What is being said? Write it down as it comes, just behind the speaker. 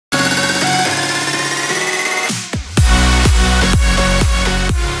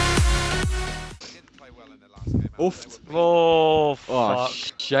Oofed. Oh, Oh, fuck.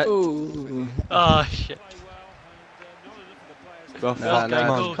 shit. Ooh. Oh, shit. Well, Nah, fuck,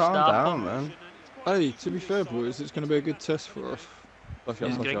 nah, man. calm down, man. Hey, to be fair, boys, it's going to be a good test for us. Push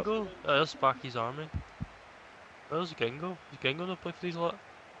Is up, push up. Gingo? There's Sparky's army. Where's Gingo? Is Gingo not play for these lot?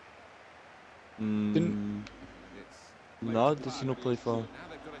 No, does he not play for...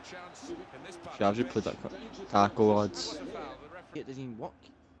 Shit, I've just played that tackle, lads. It doesn't even work.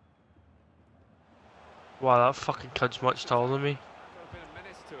 Wow, that fucking kid's much taller than me.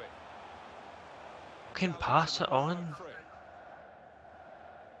 Fucking pass it on.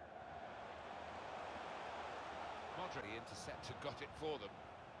 Got it for them.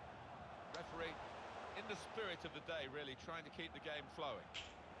 Referee, in the spirit of the day, really trying to keep the game flowing.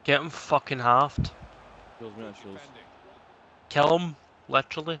 Get him fucking halved. Kill him,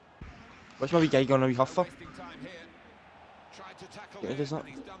 literally. What's my wee guy going on, wee huffer? Yeah, it is that.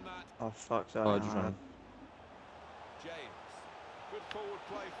 Oh fuck, sorry. Oh, just running. James, good forward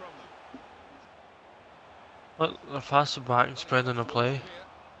play from them. Look, they're faster back and spreading the play.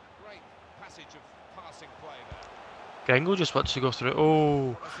 Great passage of passing play there. Gingo just wants to go through.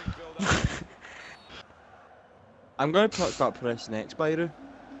 Oh. I'm going to start pressing X, Byron.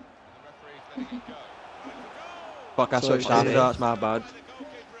 Fuck, I switched after that, that's my bad.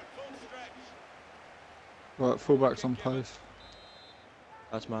 Right, fullbacks on pace.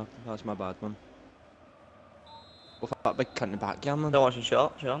 That's my bad, man. What's that big cunt in the back, yeah, man? Don't watch him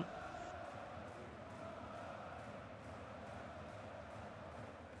shot, Sean.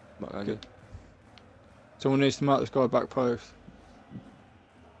 Okay. Someone needs to mark this guy back post.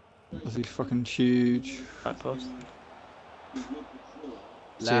 Because he's fucking huge. Back post.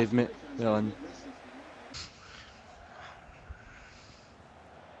 Save me, well in.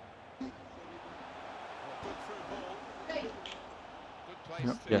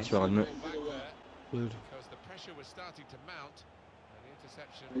 Yep. Yes, well in, mate. Good. Because the pressure was starting to mount, and the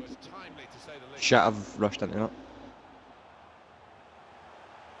interception was timely to say the least. Shit, I've rushed into it.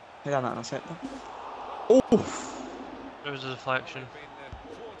 Hang on, that's it. Oh! There was a deflection.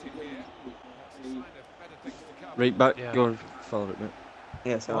 Right back, Yeah. go follow it, mate.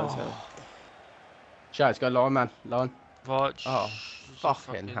 Yeah, so. Shaz, go line, man. Line. Watch. Oh, There's a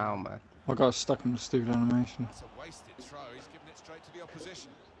fucking hell, man. I got stuck in the stupid animation. That's a wasted throw. He's given it straight to the opposition.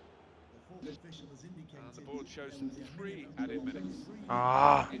 The board shows 3 added minutes.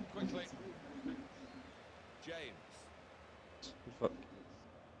 Ah. In quickly. James. Fuck.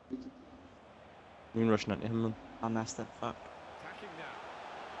 You rushing into him, man. I messed it, fuck. Attacking now.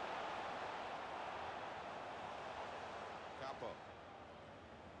 Capo.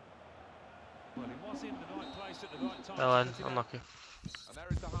 Well, he was in the right place at the right time. Well, unlucky. And there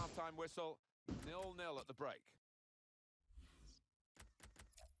is the half-time whistle. 0-0 at the break.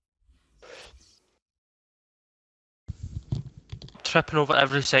 Tripping over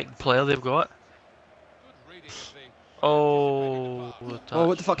every second player they've got. Good reading of the Oh. Oh,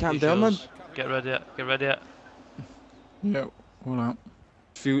 what the fuck happened there, man? Get ready it. Get ready it. Yeah, all out.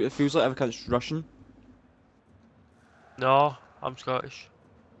 It feels like every cunt's rushing. No, I'm Scottish.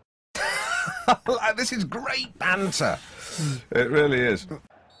 This is great banter. It really is. And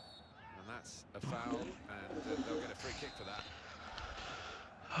that's a foul, and they'll get a free kick for that.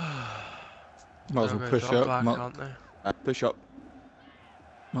 Might as well push up. Back, Might aren't they? Push up.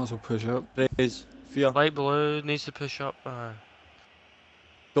 as well push up. Raise. Fear. Light blue needs to push up.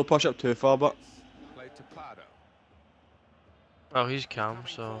 Don't push up too far, but... Played to Pardo. Well, he's calm,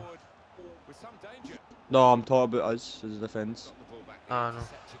 so. With some danger. No, I'm talking about us as a defence. Got the ball back. Ah, no.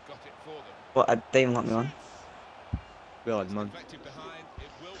 Intercepted, got it for them. What, I didn't let me on. Well, man. Deflected behind. It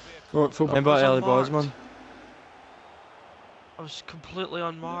will be a Right, fullback. Remember was early boys, unmarked. man? I was completely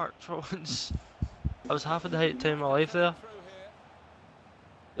unmarked for once. I was having the height time of my life there. through here.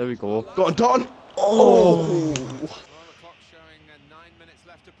 There we go. Got it done! Oh! Well, the clock showing 9 minutes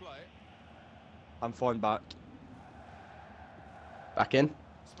left to play. I'm falling back. Back in.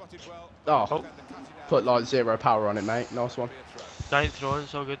 Spotted well. Oh, Defender cut it out. put like 0 power on it, mate. Nice one. Be a throw. Ninth throwing,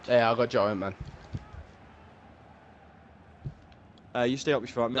 so good. Yeah, I got giant, man. You stay up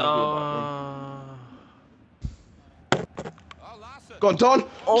front, mate. I'll No. Oh, Larson. Gone, Don!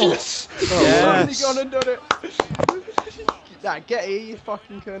 Oh. Yes! Yes. Finally gone and done it! Nah, get here, you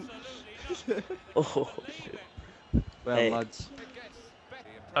fucking cunt. Oh. Well, Hey. lads. It gets better.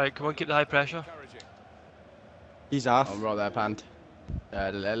 Alright, come on, keep the high pressure. Encouraging. He's off. I'm right there, Pand.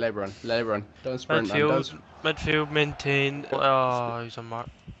 Let it run, let it run. Don't sprint, man. Midfield, maintain. Oh, he's unmarked.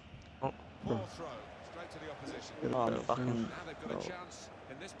 Poor throw. Straight to the opposition. Oh, fucking. Now they've got a chance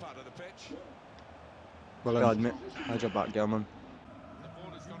in this part of the pitch. Well, God, mate. How's your back, girl, man? The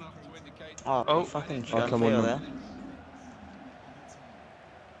ball has gone up to indicate Oh, fucking Oh, come on, fail man. there.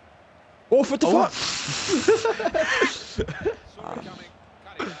 Oh, what the fuck?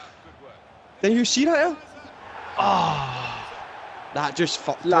 Did you see that? Oh, That just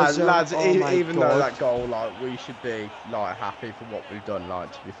fucked Lads, us. Oh my even God. though that goal, like, we should be like happy for what we've done.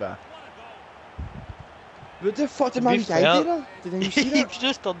 Like, to be fair. What the fuck did To be man fair, guy do? Did you see he that?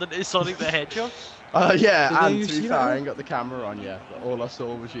 just done the Sonic the Hedgehog. Yeah, Did and you to be see fair, that? I ain't got the camera on yet, but all I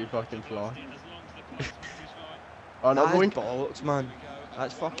saw was you fucking fly. Oh, That another is one. bollocks, man.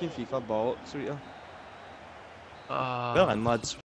 That's fucking FIFA bollocks, sweeter. Ah. Well, I'm lads.